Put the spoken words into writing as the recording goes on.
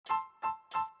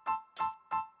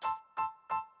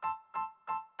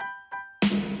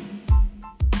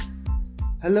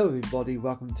Hello everybody,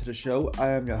 welcome to the show.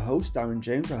 I am your host, Darren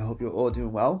James. I hope you're all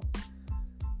doing well.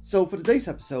 So for today's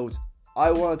episode, I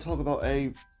want to talk about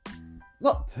a,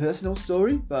 not personal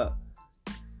story, but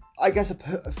I guess a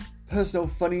personal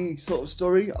funny sort of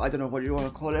story. I don't know what you want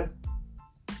to call it.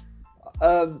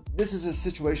 This is a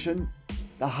situation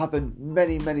that happened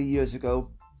many years ago.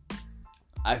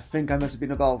 I think I must have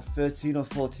been about 13 or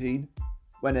 14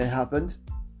 when it happened.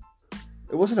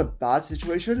 It wasn't a bad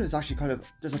situation. It was actually kind of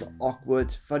just an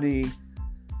awkward, funny,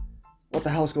 what the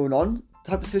hell's going on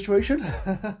type of situation.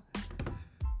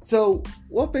 So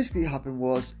what basically happened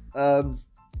was, a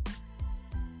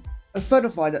friend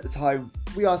of mine at the time,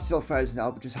 we are still friends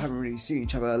now, but just haven't really seen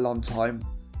each other in a long time.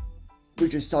 We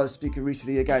just started speaking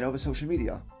recently again over social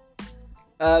media.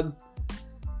 A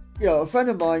friend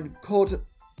of mine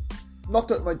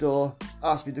knocked at my door,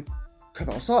 asked me to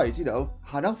come outside,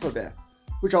 hang out for a bit.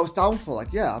 Which I was down for,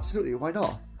 like, yeah, absolutely, why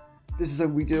not? This is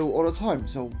something we do all the time,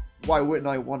 so why wouldn't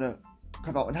I want to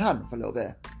come out and hang for a little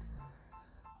bit?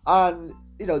 And,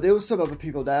 there was some other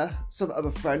people there, some other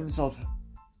friends of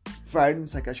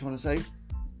friends, I guess you want to say.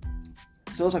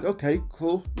 So I was like, okay,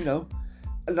 cool, And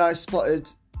then I spotted,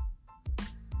 I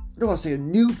don't want to say a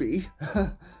newbie,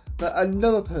 but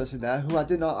another person there who I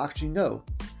did not actually know.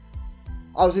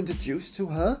 I was introduced to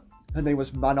her. Her name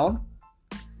was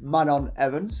Manon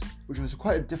Evans, which was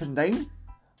quite a different name.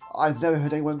 I've never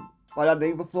heard anyone by that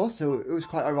name before, so it was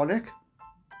quite ironic.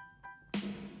 So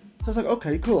I was like,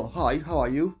 okay, cool, hi, how are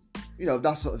you?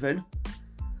 That sort of thing.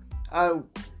 And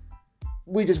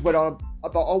we just went on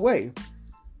about our way.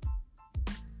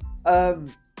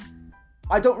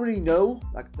 I don't really know,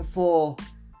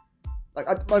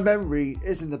 my memory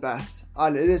isn't the best,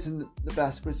 and it isn't the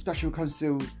best, but especially when it comes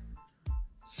to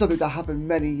something that happened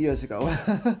many years ago.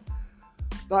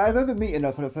 But I remember meeting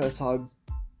her for the first time,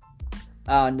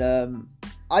 and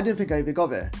I didn't think anything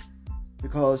of it,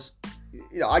 because,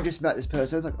 I just met this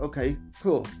person, like, okay,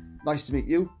 cool, nice to meet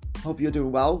you, hope you're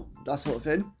doing well, that sort of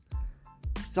thing.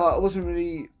 So I wasn't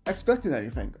really expecting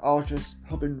anything. I was just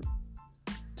hoping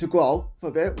to go out for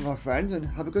a bit with my friends and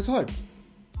have a good time.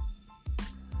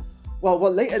 Well,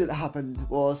 what later happened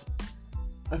was,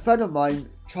 a friend of mine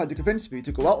tried to convince me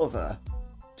to go out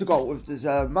with this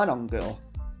Manon girl.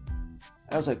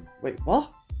 And I was like, wait,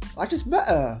 what? I just met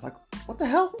her. Like, what the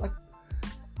hell? Like,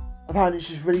 apparently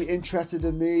she's really interested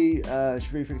in me.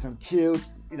 She really thinks I'm cute.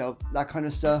 That kind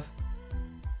of stuff.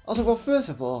 I was like, well, first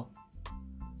of all,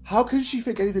 how can she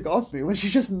think anything of me when she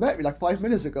just met me like 5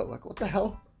 minutes ago? Like, what the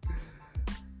hell?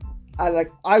 And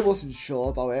I wasn't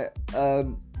sure about it.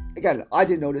 Again, I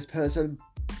didn't know this person.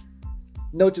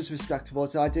 No disrespect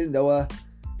towards her. I didn't know her.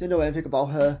 Didn't know anything about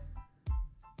her.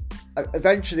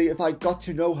 Eventually, if I got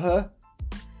to know her,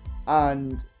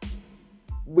 and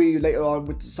we later on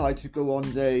would decide to go on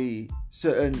a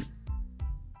certain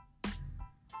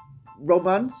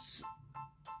romance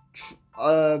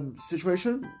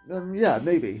situation, then yeah,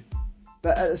 maybe.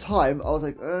 But at the time, I was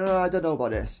like, I don't know about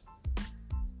this.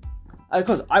 And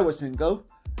because I was single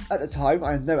at the time,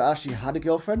 I never actually had a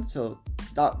girlfriend, so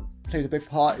that played a big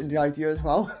part in the idea as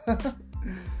well.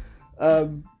 But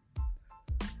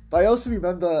I also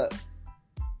remember,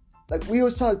 we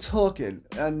all started talking,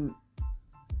 and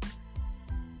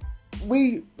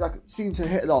we seemed to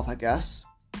hit it off, I guess.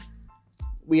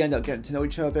 We ended up getting to know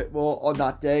each other a bit more on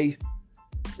that day.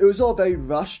 It was all very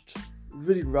rushed,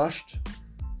 really rushed.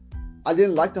 I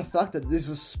didn't like the fact that this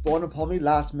was spawned upon me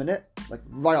last minute,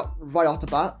 right off the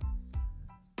bat.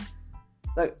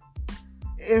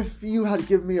 If you had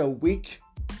given me a week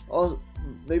or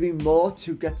maybe more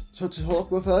to get to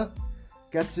talk with her,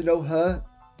 get to know her,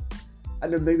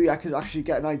 and then maybe I could actually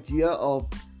get an idea of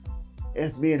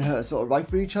if me and her are sort of right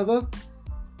for each other.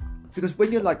 Because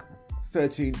when you're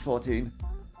 13, 14,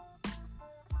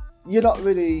 you're not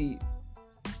really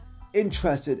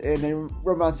interested in a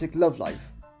romantic love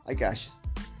life, I guess.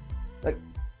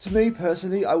 To me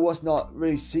personally, I was not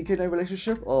really seeking a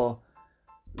relationship or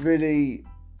really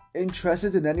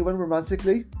interested in anyone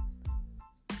romantically.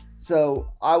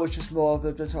 So I was just more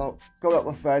of just go out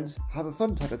with friends, have a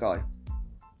fun type of guy.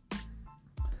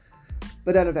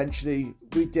 But then eventually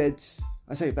we did,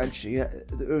 I say eventually,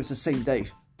 it was the same day.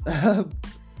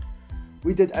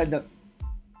 We did end up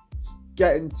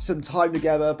getting some time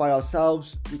together by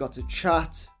ourselves. We got to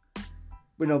chat,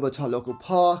 went over to our local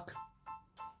park,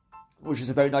 which is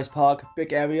a very nice park,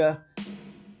 big area,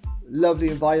 lovely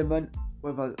environment,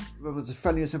 one of the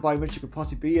friendliest environments you could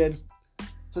possibly be in.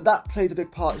 So that played a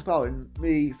big part as well in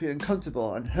me feeling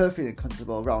comfortable and her feeling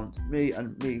comfortable around me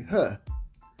and me, her.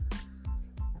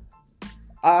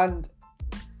 And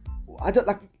I don't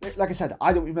like I said,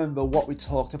 I don't remember what we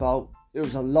talked about. It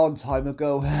was a long time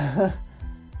ago.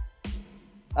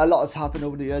 A lot has happened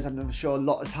over the years, and I'm sure a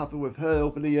lot has happened with her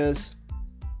over the years.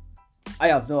 I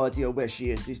have no idea where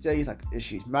she is these days. Like, if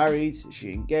she's married, is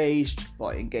she engaged,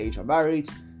 or engaged or married,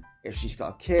 if she's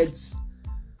got kids,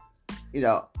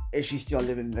 is she still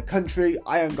living in the country?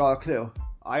 I haven't got a clue.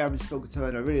 I haven't spoken to her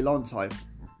in a really long time.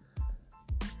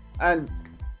 And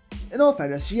in all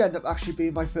fairness, she ended up actually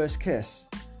being my first kiss,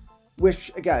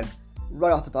 which, again,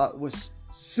 right off the bat was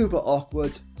super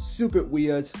awkward, super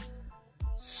weird,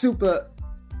 super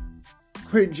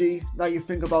cringy. Now you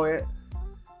think about it,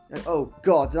 like, oh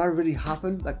god, did that really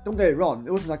happen? Like, don't get it wrong,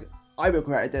 it wasn't like I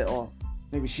regretted it, or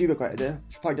maybe she regretted it.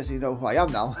 She probably doesn't even know who I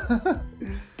am now.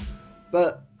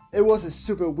 But it was a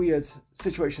super weird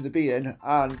situation to be in,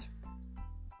 and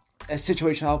a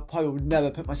situation I probably would never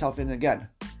put myself in again.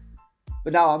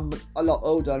 But now I'm a lot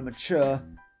older and mature,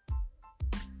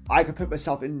 I can put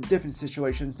myself in different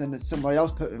situations than somebody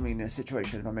else putting me in a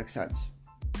situation, if that makes sense.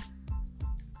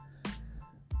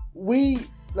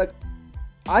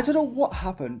 I don't know what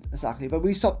happened exactly, but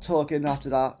we stopped talking after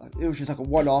that. It was just like a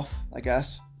one-off, I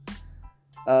guess.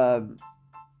 I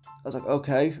was like,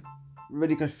 okay,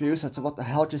 really confused as to what the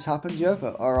hell just happened here,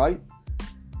 but alright.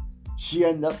 She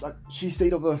ended up, she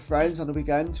stayed over with friends on the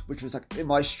weekend, which was in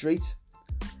my street.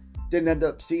 Didn't end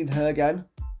up seeing her again.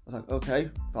 I was like, okay,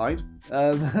 fine.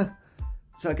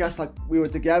 So I guess we were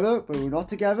together, but we were not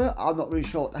together. I'm not really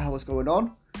sure what the hell was going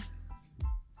on.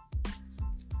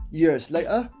 Years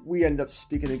later, we ended up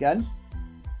speaking again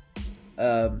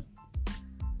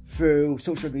through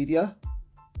social media.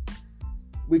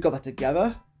 We got back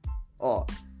together, or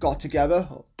got together.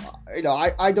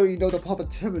 I don't even know the proper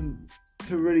term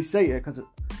to really say it, because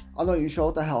I'm not even sure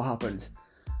what the hell happened.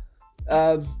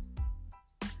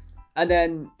 And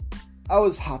then I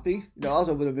was happy. I was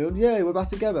over the moon. Yay, we're back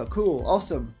together. Cool,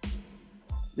 awesome.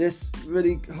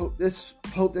 Hope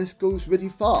this goes really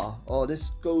far, or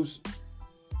this goes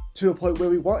to a point where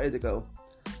we wanted to go,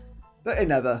 but it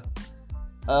never.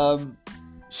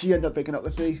 She ended up breaking up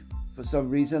with me for some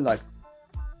reason.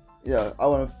 She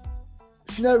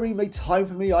never really made time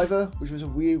for me either, which was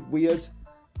weird.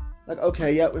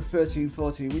 Okay, yeah, we're 13,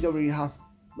 14. We don't really have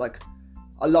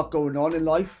a lot going on in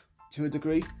life to a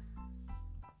degree.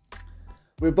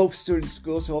 We're both still in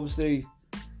school, so obviously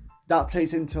that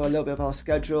plays into a little bit of our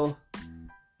schedule.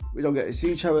 We don't get to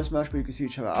see each other as much, but we can see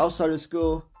each other outside of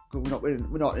school, because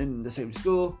we're not in the same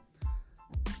school.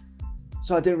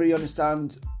 So I didn't really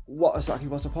understand what exactly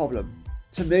was the problem.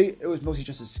 To me, it was mostly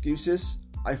just excuses.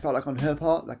 I felt on her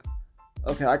part,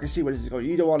 okay, I can see where this is going.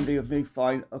 You don't want to be with me,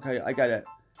 fine, okay, I get it.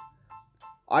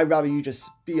 I'd rather you just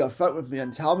be upfront with me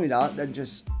and tell me that than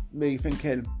just me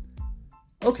thinking,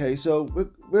 okay, so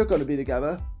we're going to be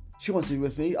together. She wants to be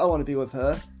with me, I want to be with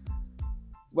her.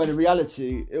 When in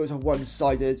reality, it was a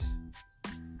one-sided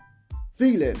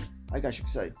feeling, I guess you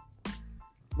could say,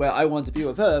 where I wanted to be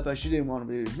with her, but she didn't want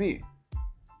to be with me.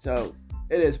 So,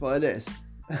 it is what it is.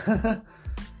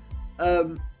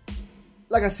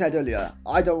 Like I said earlier,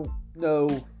 I don't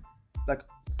know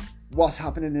what's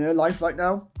happening in her life right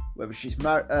now, whether she's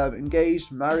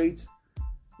engaged, married,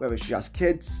 whether she has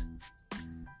kids,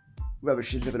 whether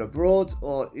she's living abroad,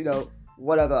 or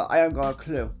whatever. I haven't got a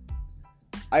clue.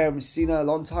 I haven't seen her a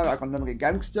long time. I got known like a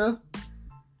gangster.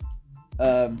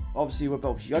 Obviously we're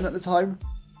both young at the time.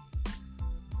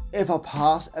 If our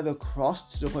paths ever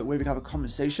crossed to the point where we can have a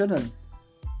conversation and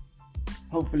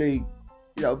hopefully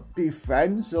be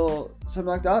friends or something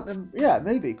like that, then yeah,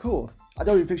 maybe, cool. I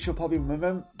don't even think she'll probably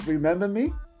remember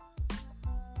me.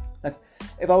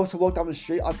 If I was to walk down the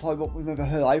street, I probably won't remember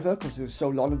her either, because it was so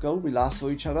long ago we last saw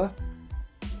each other.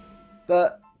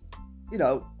 But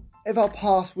if our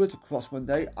paths were to cross one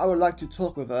day, I would like to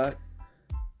talk with her,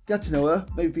 get to know her,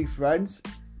 maybe be friends,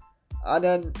 and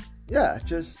then yeah,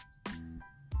 just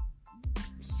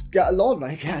get along,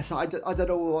 I guess. I don't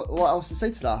know what else to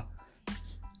say to that.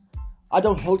 I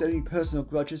don't hold any personal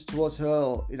grudges towards her,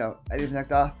 or anything like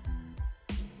that.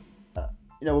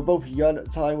 We're both young at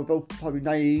the time. We're both probably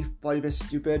naive, probably a bit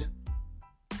stupid,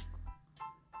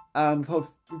 and we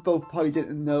both probably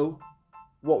didn't know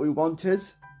what we wanted,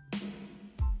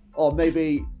 or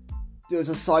maybe there was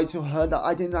a side to her that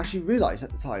I didn't actually realise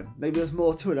at the time. Maybe there's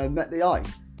more to it than met the eye.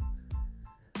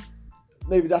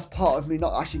 Maybe that's part of me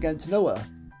not actually getting to know her.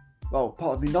 Well,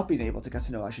 part of me not being able to get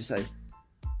to know her, I should say.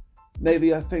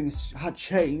 Maybe things had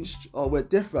changed or were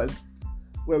different,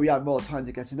 where we had more time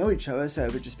to get to know each other, so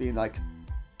we're just being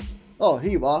oh,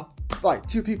 here you are, right,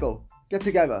 two people, get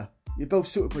together, you're both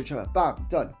suited for each other, bam,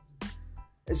 done.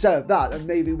 Instead of that, then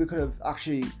maybe we could have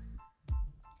actually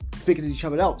figured each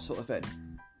other out, sort of thing.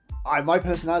 My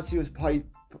personality was probably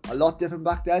a lot different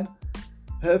back then.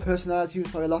 Her personality was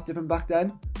probably a lot different back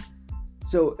then.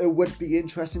 So it would be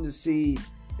interesting to see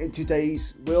in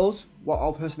today's world what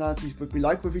our personalities would be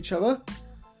like with each other.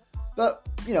 But,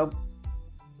 you know,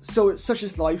 so such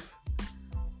is life.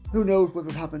 Who knows what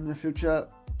will happen in the future.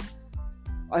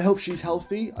 I hope she's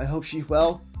healthy. I hope she's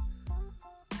well.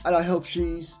 And I hope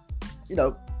she's, you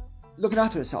know, looking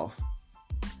after herself.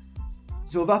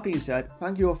 So with that being said,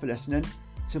 thank you all for listening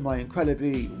to my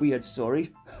incredibly weird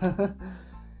story.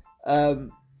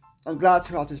 I'm glad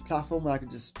to have this platform where I can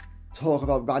just talk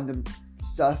about random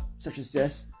stuff such as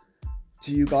this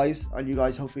to you guys, and you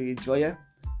guys hopefully enjoy it.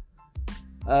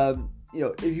 You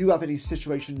know, if you have any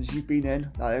situations you've been in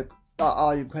that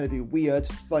are incredibly weird,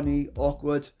 funny,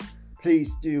 awkward,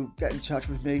 please do get in touch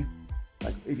with me.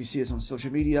 Like, if you see us on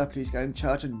social media, please get in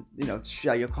touch and, you know,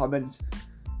 share your comments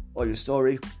or your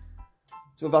story.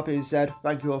 So with that being said,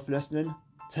 thank you all for listening.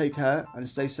 Take care and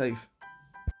stay safe.